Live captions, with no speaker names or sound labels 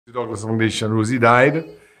Douglas Foundation. Rosie died.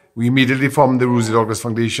 We immediately formed the Rosie Douglas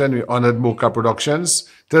Foundation. We honored Mocha Productions.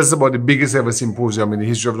 Tell us about the biggest ever symposium in the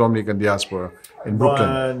history of Dominican diaspora in Brooklyn.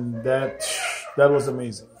 And that was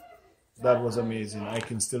amazing. That was amazing. I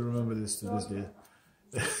can still remember this to this day.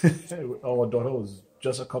 Our daughter was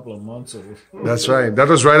just a couple of months old. That's right. That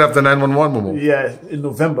was right after 911, Momo. Yeah, in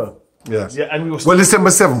November. Yes. Yeah, and we were well, December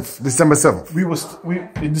 7th. December 7th. We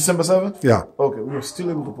in December 7th? Yeah. Okay, we were still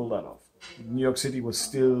able to pull that off. New York City was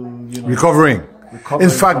still, recovering. In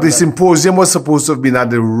fact, the symposium was supposed to have been at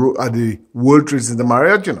the World Trade Center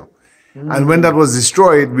Marriott, And when that was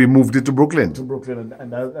destroyed, we moved it to Brooklyn.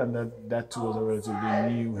 And that too was a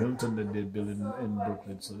relatively new Hilton that they built in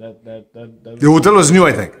Brooklyn. So that the hotel was new,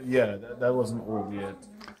 I think. Yeah, that wasn't old yet.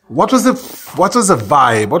 What was the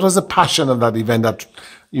vibe? What was the passion of that event that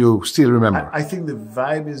you still remember? I think the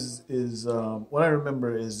vibe is what I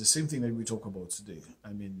remember is the same thing that we talk about today. I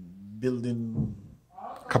mean, building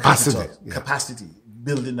capacity,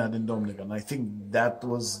 building that in Dominica, and I think that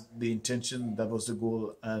was the intention, that was the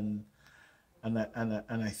goal, and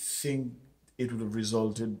I think it would have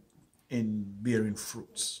resulted in bearing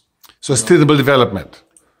fruits. Sustainable development.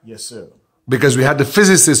 Yes, sir. Because we had the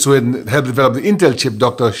physicists who had helped develop the Intel chip,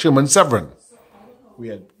 Dr. Sherman Severin. We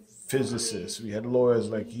had physicists, we had lawyers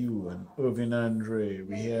like you and Irvin Andre,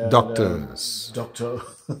 we had doctors,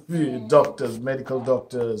 doctors, medical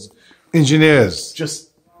doctors, engineers.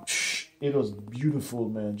 Just, it was beautiful,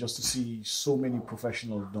 man, just to see so many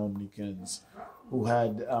professional Dominicans who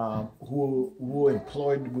had who were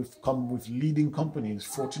employed with leading companies,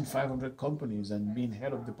 Fortune 500 companies, and being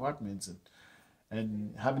head of departments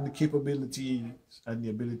and having the capability and the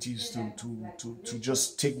abilities to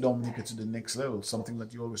just take Dominica to the next level, something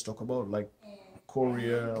that you always talk about, like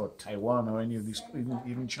Korea or Taiwan or any of these,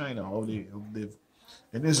 even China, how they've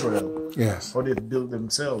in Israel, yes, how they've built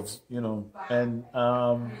themselves, and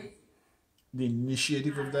the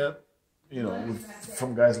initiative of that,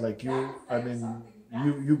 from guys like you, I mean,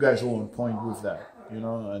 you guys were on point with that, and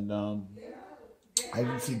I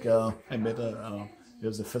didn't think I met it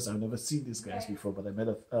was the first time. I've never seen these guys before, but I met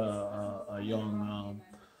a young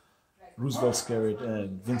Roosevelt Skerritt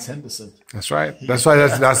and Vince Henderson. That's right. That's why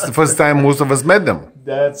that's the first time most of us met them.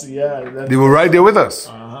 They were right there with us.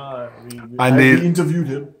 We interviewed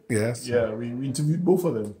him. Yes. Yeah, we interviewed both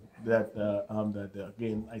of them.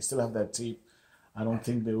 Again, I still have that tape. I don't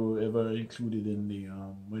think they were ever included in the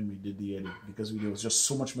when we did the edit, because there was just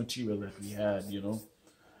so much material that we had,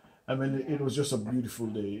 I mean, it was just a beautiful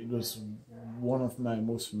day. It was one of my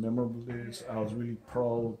most memorable days. I was really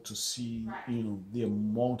proud to see, the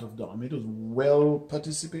amount of them. It was well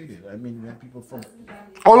participated. I mean, we had people from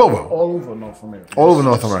all over North America. All over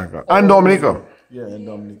North America. And Dominica. Yeah, and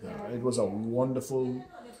Dominica. It was a wonderful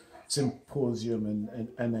symposium,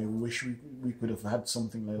 and I wish we could have had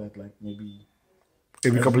something like that, like maybe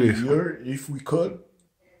every couple of years, if we could.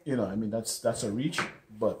 I mean, that's a reach,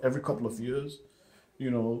 but every couple of years,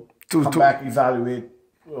 come back, evaluate,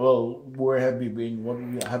 well, where have we been, what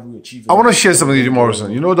have we achieved? I want to share something with you,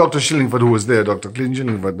 Maurison. Dr. Shillingford, who was there, Dr. Clinton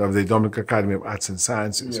Shillingford of the Dominica Academy of Arts and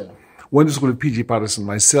Sciences, went to school with P.G. Patterson.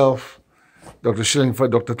 Myself, Dr.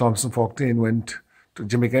 Shillingford, Dr. Thompson Fortin went to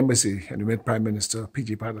Jamaica Embassy, and we met Prime Minister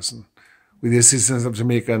P.G. Patterson with the assistance of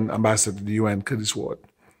Jamaican Ambassador to the UN, Curtis Ward.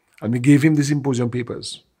 And we gave him the symposium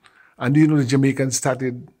papers. And the Jamaicans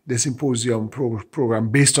started the symposium program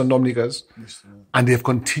based on Dominicas, and they have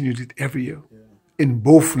continued it every year in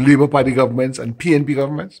both Labour Party governments and PNP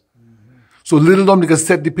governments. So Little Dominica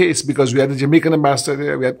set the pace, because we had the Jamaican ambassador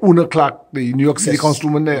there, we had Una Clark, the New York City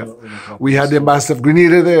councilwoman there, we had the ambassador of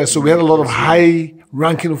Grenada there, so we had a lot of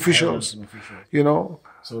high-ranking officials,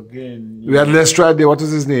 So again, we had Lestrade there. What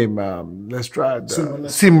was his name? Lestrade.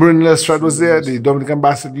 Simran Lestrade was there, the Dominican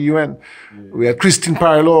ambassador to the UN. We had Christine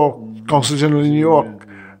Parlour, Consul General in New York.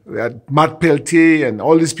 We had Matt Peltier and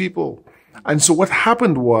all these people. And so what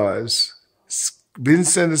happened was,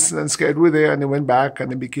 Vince Anderson and Skerritt were there, and they went back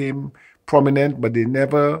and they became prominent, but they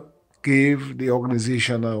never gave the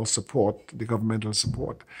organizational support, the governmental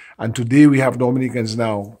support. And today we have Dominicans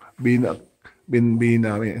now being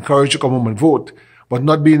encouraged to come home and vote, but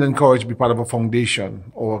not being encouraged to be part of a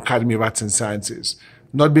foundation or Academy of Arts and Sciences,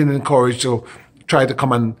 not being encouraged to try to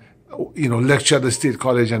come and lecture at the State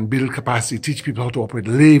College and build capacity, teach people how to operate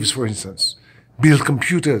lathes, for instance, build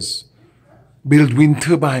computers, build wind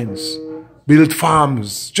turbines, build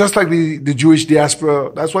farms, just like the Jewish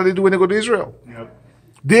diaspora. That's what they do when they go to Israel. Yep.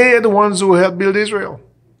 They are the ones who help build Israel.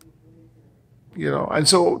 And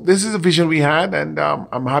so this is a vision we had, and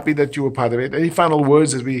I'm happy that you were part of it. Any final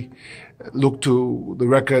words as we look to the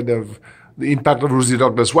record of the impact of Rosie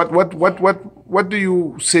Douglas? What do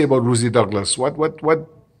you say about Rosie Douglas? What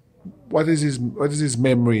what is his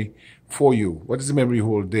memory for you? What is the memory you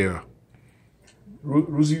hold there?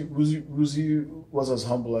 Rosie was as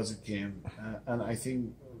humble as it came, and I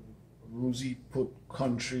think Rosie put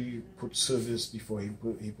country, put service before he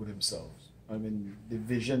put himself. I mean, the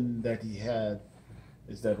vision that he had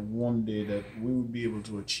is that one day that we would be able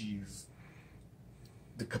to achieve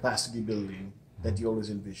the capacity building that he always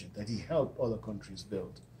envisioned, that he helped other countries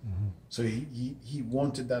build. Mm-hmm. So he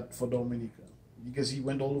wanted that for Dominica, because he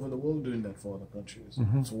went all over the world doing that for other countries.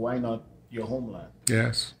 Mm-hmm. So why not your homeland?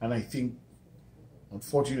 Yes. And I think,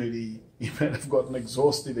 unfortunately, he might have gotten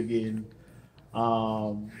exhausted again.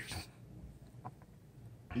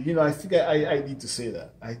 You know, I think I need to say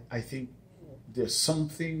that. I think there's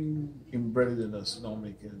something embedded in us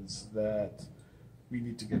Dominicans that we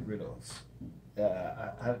need to get rid of.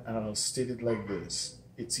 And I'll state it like this: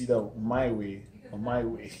 it's either my way or my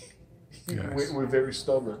way. Yes. We're very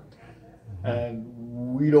stubborn, and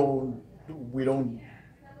we don't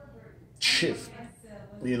shift,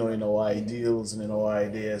 you know, in our ideals and in our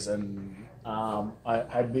ideas. And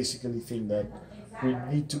I basically think that we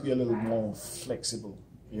need to be a little more flexible,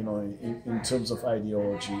 you know, in terms of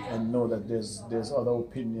ideology, and know that there's other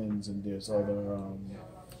opinions and there's other.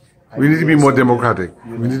 We need to be more democratic.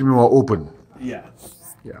 You know? We need to be more open. Yeah.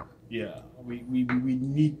 Yeah. Yeah. We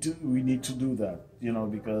need to do that, you know,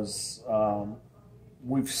 because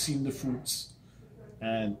we've seen the fruits,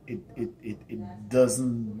 and it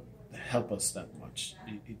doesn't help us that much.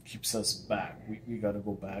 It keeps us back. We got to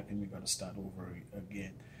go back, and we got to start over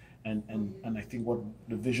again. And I think what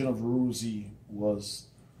the vision of Rosie was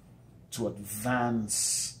to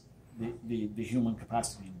advance the human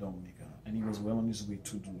capacity in Dominica, and he was well on his way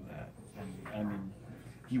to do that. And I mean,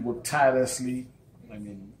 he worked tirelessly. I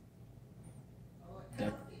mean,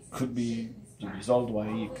 that could be the result why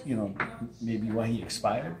he, you know, maybe why he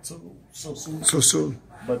expired so soon. So soon.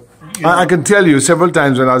 But I can tell you several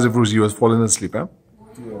times when I was with Rosie, he was falling asleep. Huh?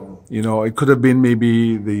 Yeah. You know, it could have been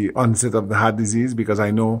maybe the onset of the heart disease, because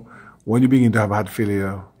I know when you begin to have heart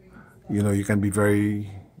failure, you know, you can be very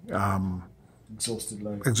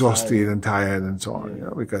exhausted and tired and so on, yeah. You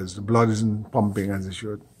know, because the blood isn't pumping as it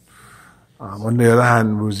should. On the other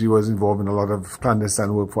hand, Rosie was involved in a lot of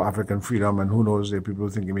clandestine work for African freedom, and who knows, there are people who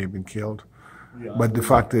think he may have been killed. Yeah, but the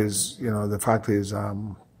fact is, you know,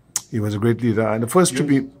 he was a great leader, and the first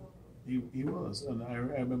tribute. He was, and I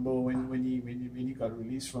remember when he got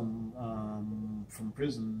released from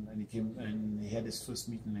prison, and he came and he had his first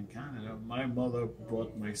meeting in Canada. My mother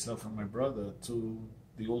brought myself and my brother to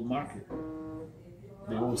the old market,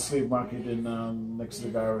 the old slave market in next to the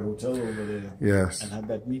Gallery Hotel over there. Yes. And had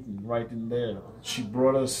that meeting right in there. She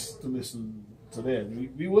brought us to listen to that.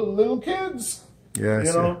 We were little kids. Yes.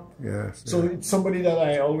 You know. Yes. So it's somebody that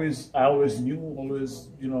I always knew,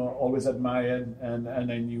 always admired, and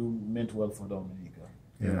I knew meant well for Dominica.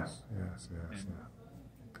 Yes. Yes. Yes.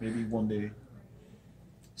 Maybe one day,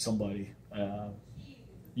 somebody.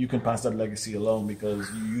 You can pass that legacy along, because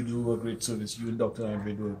you do a great service. You and Dr.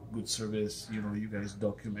 Andre do a good service. You know, you guys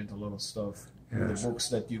document a lot of stuff. Yes. The books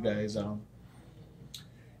that you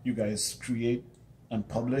guys create and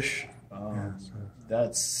publish. Yes.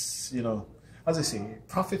 That's, you know, as I say,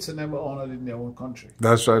 prophets are never honored in their own country.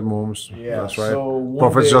 That's right, Moms. Yeah, that's right. So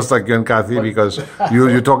prophets just like you and Kathy, because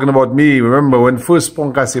you're talking about me. Remember when first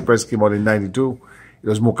Ponkasi Press came out in '92? It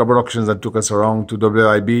was Mocha Productions that took us around to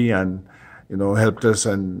WIB and, you know, helped us,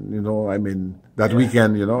 and, you know, I mean, that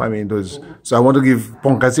weekend, you know, I mean, it was, so I want to give,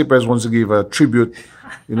 Ponkasi Press wants to give a tribute,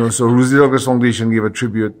 you know, so Rosie Douglas Foundation gave a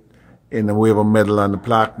tribute in the way of a medal and a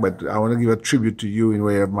plaque, but I want to give a tribute to you in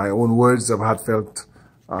way of my own words of heartfelt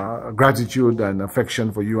gratitude and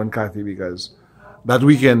affection for you and Kathy, because that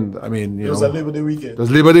weekend, I mean, you know. It was a Labor Day weekend. It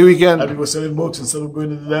was Labor Day weekend. And we were selling books instead of going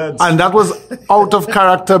to the dance. And that was out of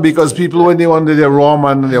character, because people, when they wanted their rum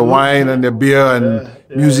and their wine and their beer and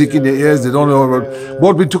music in their ears, they don't know.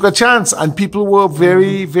 But we took a chance, and people were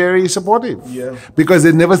very, very supportive. Yeah. Because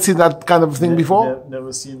they'd never seen that kind of thing before.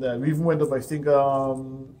 Never seen that. We even went up, I think, I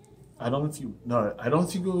don't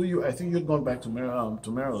think you, I think you'd gone back to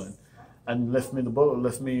Maryland and left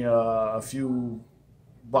me a few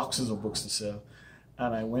boxes of books to sell.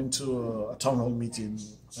 And I went to a town hall meeting.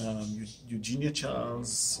 Eugenia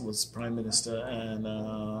Charles was Prime Minister,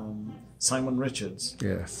 and Simon Richards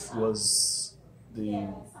was the,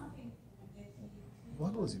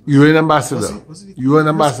 what was he? UN ambassador. You were an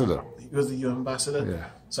ambassador. He was the UN ambassador. Yeah.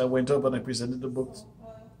 So I went up and I presented the book.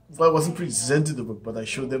 Well, I wasn't presented the book, but I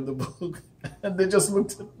showed them the book, and they just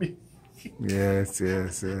looked at me. Yes.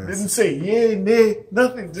 Didn't say yay, nay,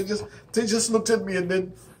 nothing. They just looked at me, and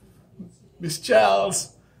then Miss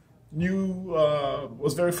Charles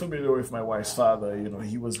was very familiar with my wife's father. You know,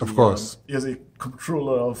 he was of course. He was a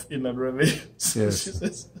controller of Inland Revenue. So Yes. she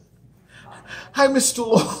says, "Hi, Mr.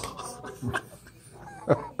 Law."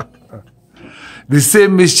 The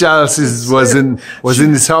same Miss Charles was in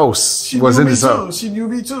this house. She knew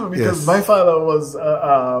me too because my father was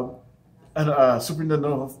a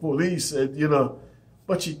superintendent of police, and you know,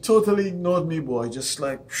 but she totally ignored me, boy. Just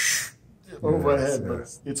like overhead, but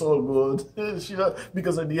it's all good. She,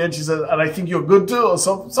 because at the end she said, "And I think you're good too," or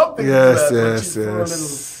something. Yes, like that.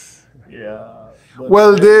 yes. Yeah.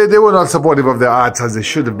 Well, they were not supportive of the arts as they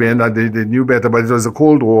should have been. They knew better, but it was a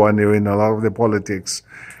Cold War and they were in a lot of the politics.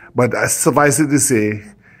 But suffice it to say,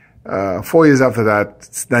 4 years after that,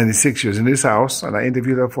 it's 96 years in this house, and I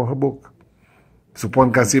interviewed her for her book. So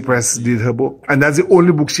Poncasi Press did her book. And that's the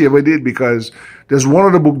only book she ever did, because there's one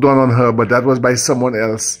other book done on her, but that was by someone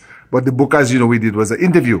else. But the book, as you know, we did was an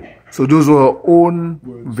interview. So those were her own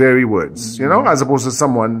very words, you know, as opposed to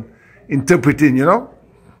someone interpreting, you know.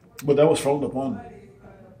 But that was frowned upon.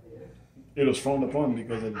 It was frowned upon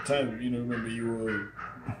because at the time, you know, remember you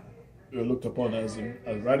were looked upon as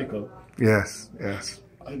radical. Yes, yes.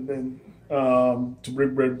 And then to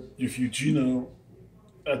break bread with Eugenia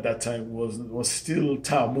at that time was still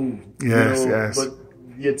taboo. Yes, you know, yes. But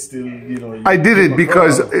yet still, you know. I did it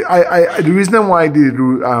because the reason why I did it,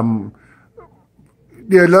 a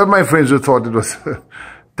lot of my friends who thought it was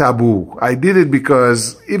taboo. I did it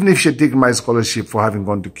because even if she had taken my scholarship for having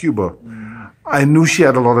gone to Cuba, I knew she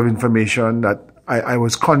had a lot of information that I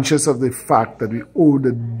was conscious of the fact that we owed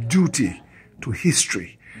a duty to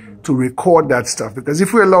history to record that stuff. Because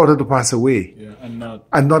if we allowed her to pass away and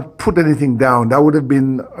not put anything down, that would have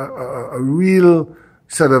been a real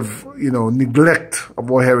sort of, you know, neglect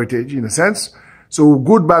of our heritage in a sense. So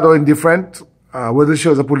good, bad or indifferent, whether she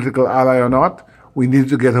was a political ally or not, we needed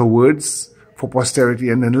to get her words for posterity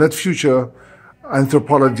and then let future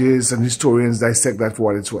anthropologists and historians dissect that for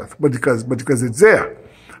what it's worth. But because it's there.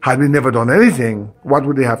 Had we never done anything, what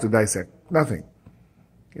would they have to dissect? Nothing.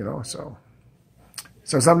 You know, so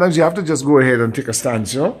sometimes you have to just go ahead and take a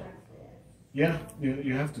stance, you know? Yeah,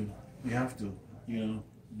 you have to. You have to, you know.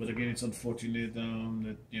 But again, it's unfortunate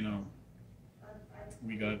that, you know,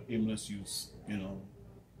 we got aimless youths, you know,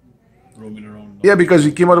 roaming around. Yeah, because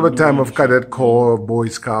we came out of a time of cadet corps, of Boy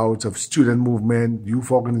Scouts, of student movement, youth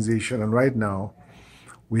organization, and right now,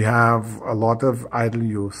 we have a lot of idle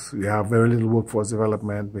youth. We have very little workforce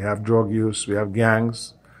development. We have drug use. We have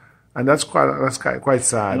gangs, and that's quite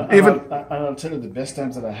sad. And I'll tell you, the best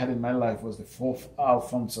times that I had in my life was the St.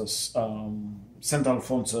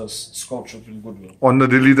 Alphonsus sculpture in Goodwill. Under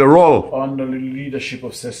the leader Roll. Under the leadership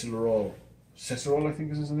of Cecil Roll. Cecil Roll, I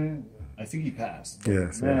think is his name. I think he passed.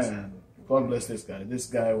 Yes. Man, yes. God bless this guy. This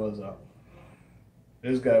guy was an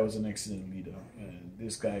excellent leader, and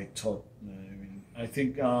this guy taught. I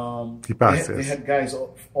think he passed, they had guys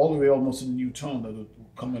all the way almost in Newtown that would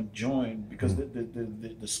come and join because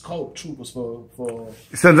the scout troop was for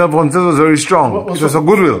St. Alphonsus was very strong. It was for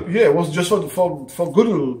Goodwill. Yeah, it was just for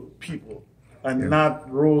Goodwill people and not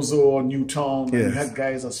Rosie or Newtown. Yes. You had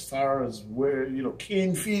guys as far as where, you know,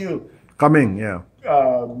 Canefield. Coming, yeah.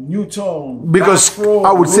 Newtown. Because Road,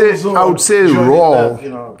 I would say Rawl. That, you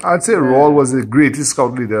know, I'd say Rawl was the greatest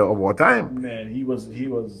scout leader of our time. Man, he was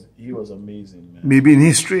amazing, man. Maybe in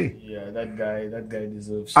history. Yeah, that guy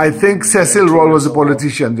deserves. I think Cecil Rawl was a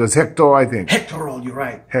politician. Just Hector, I think. Hector Rawl, you're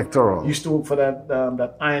right. Hector Rawl. He used to work for that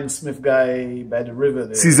ironsmith guy by the river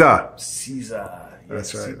there. Caesar.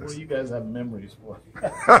 That's right. See, well, you guys have memories, boy.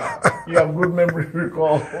 You have good memory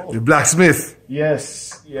recall. The blacksmith.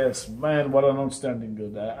 Yes, man. What an outstanding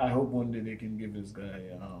good. I hope one day they can give this guy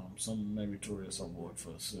some meritorious award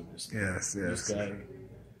for service. Yes.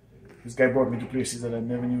 This guy brought me to places that I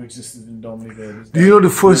never knew existed in Dominica. Do you know the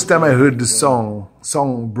first time I heard the song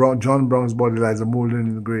John Brown's body lies a moldering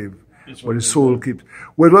in the grave, but his soul keeps.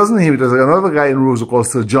 Well, it wasn't him. It was another guy in Roseau called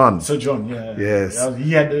Sir John. Sir John, yeah. Yes.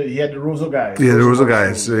 He had the Roseau guys. Yeah, the Roseau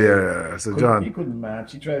guys. Yeah, Sir John. He couldn't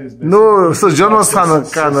match. He tried his best. No, Sir John was kind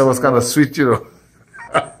of sweet, you know.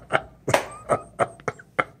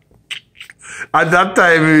 At that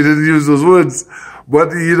time, he didn't use those words.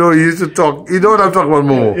 But, you know, he used to talk. You know what I'm talking about,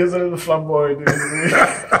 Momo? He's a little flamboyant.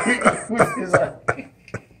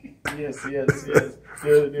 Yes.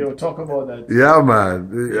 You know, talk about that. Yeah, man.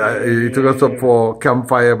 He took us up for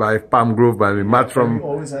campfire by Palm Grove, man. We met from. We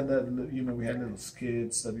always had that, you know, we had little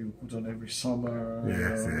skits that we would put on every summer.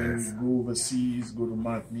 Yes. We would go overseas, go to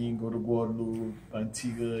Martinique, go to Guadeloupe,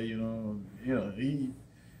 Antigua, you know. He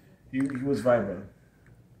was vibrant.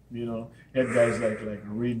 You know, he had guys like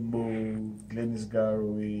Rainbow, Glennis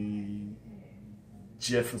Garraway,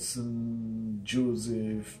 Jefferson,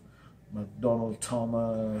 Joseph, McDonald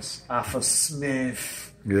Thomas, Arthur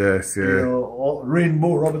Smith. Yes, yeah. You know,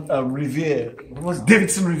 Rainbow Revere. What was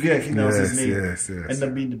Davidson Revere? I think that was his name. Yes. Ended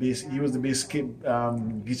up being the bass. He was the bass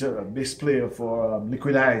bass player for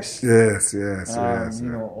Liquid Ice. Yes.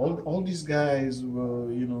 You know, all these guys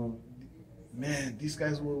were, you know, man, these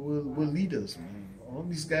guys were leaders, man. All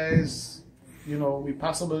these guys, you know, we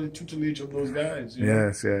passed under the tutelage of those guys. You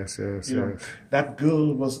know? Yes. You know, that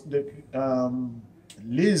girl was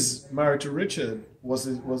Liz, married to Richard, was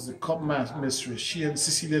the cup mistress. She and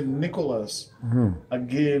Cecilia Nicholas,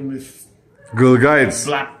 again with Girl Guides,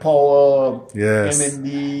 Black Power, yes,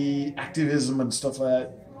 MND activism and stuff like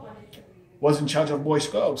that. Was in charge of Boy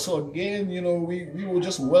Scouts. So again, you know, we were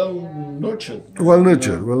just well nurtured. Well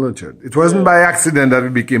nurtured. It wasn't by accident that we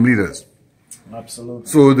became leaders. Absolutely.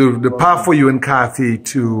 So the path for you and Kathy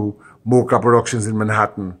to Mocha Productions in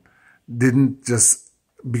Manhattan didn't just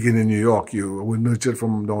begin in New York. You were nurtured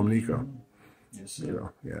from Dominica. Yes, sir. You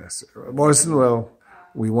know, yes. Maurison, well,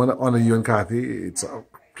 we want to honor you and Kathy. It's a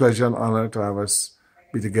pleasure and honor to have us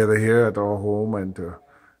be together here at our home and to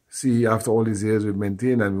see after all these years we've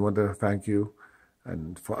maintained, and we want to thank you.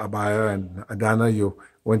 And for Abaya and Adana, you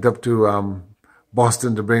went up to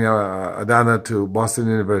Boston to bring Adana to Boston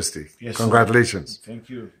University. Yes, congratulations. Sir. Thank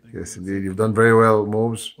you. Yes, indeed. You've done very well,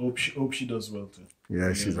 Mobes. Hope she does well too.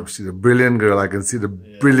 Yeah, she's a brilliant girl. I can see the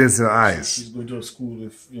brilliance in her eyes. She's going to a school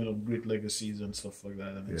with, you know, great legacies and stuff like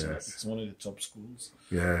that. And it's one of the top schools.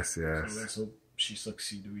 Yes. So let's hope she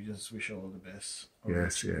succeeds. We just wish her all the best.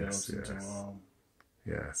 Yes. The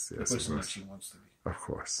person that she wants to be. Of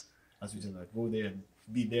course. As we said, like, go there and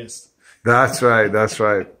be best. That's right.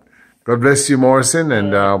 God bless you, Maurison,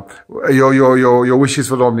 and your wishes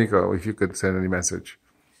for Dominica, if you could send any message.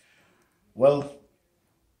 Well,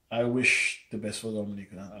 I wish the best for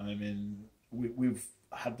Dominica. I mean, we've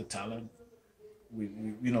had the talent. We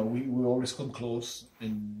always come close,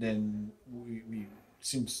 and then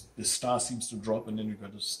seems the star seems to drop, and then we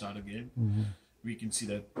got to start again. We can see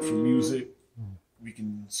that through music. We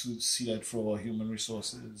can see that through our human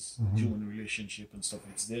resources, human relationship and stuff.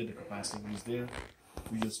 It's there. The capacity is there.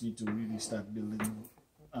 We just need to really start building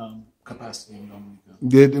capacity in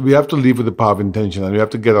Dominica. We have to live with the power of intention, and we have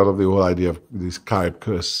to get out of the whole idea of this carrot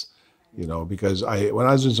curse, you know, because when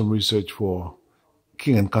I was doing some research for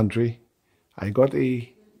King and Country, I got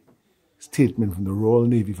a statement from the Royal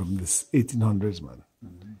Navy from the 1800s, man.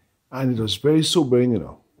 And it was very sobering, you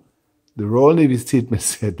know. The Royal Navy statement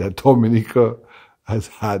said that Dominica has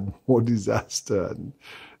had more disaster and,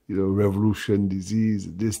 you know, revolution,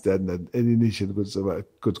 disease, this, that, and that any nation could survive,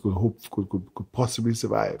 could possibly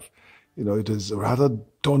survive. You know, it was a rather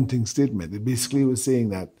daunting statement. It basically was saying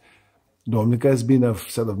that Dominica has been a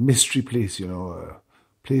sort of mystery place, you know, a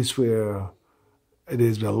place where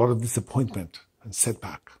there's been a lot of disappointment and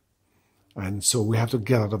setback. And so we have to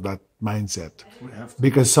get out of that mindset.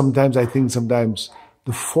 Because sometimes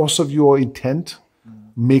the force of your intent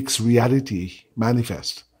makes reality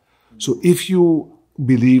manifest. So if you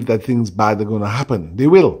believe that things bad are going to happen, they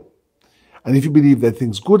will. And if you believe that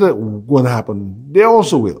things good are going to happen, they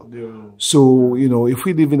also will. So, you know, if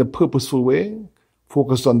we live in a purposeful way,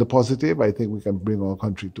 focused on the positive, I think we can bring our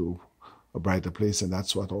country to a brighter place, and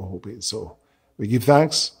that's what our hope is. So we give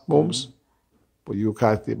thanks, Moms, for you,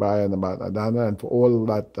 Kathy, Baya, and Adana, and for all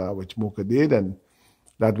that which Mocha did, and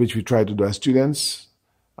that which we try to do as students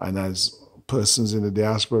and as persons in the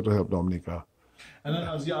diaspora to help Dominica. And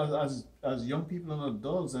as young people and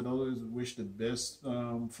adults, I'd always wish the best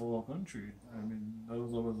for our country. I mean, that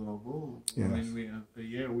was always our goal. Yes. I mean,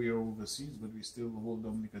 we are overseas, but we still hold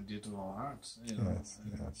Dominica dear to our hearts. You know? Yes.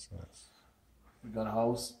 We got a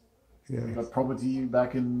house. Yes. We got property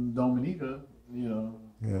back in Dominica. You know,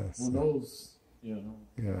 who knows? You know,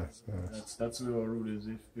 that's where our root is.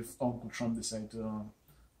 If Uncle Trump decides to,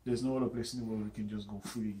 there's no other place in the world we can just go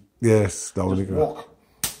free. Yes, Dominica. Just walk.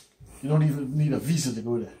 You don't even need a visa to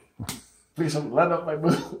go there. Place up, land up my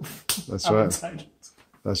boat. That's right.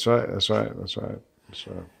 That's right.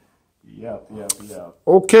 Yeah.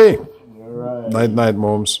 Okay. All right. Night,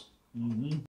 Moms.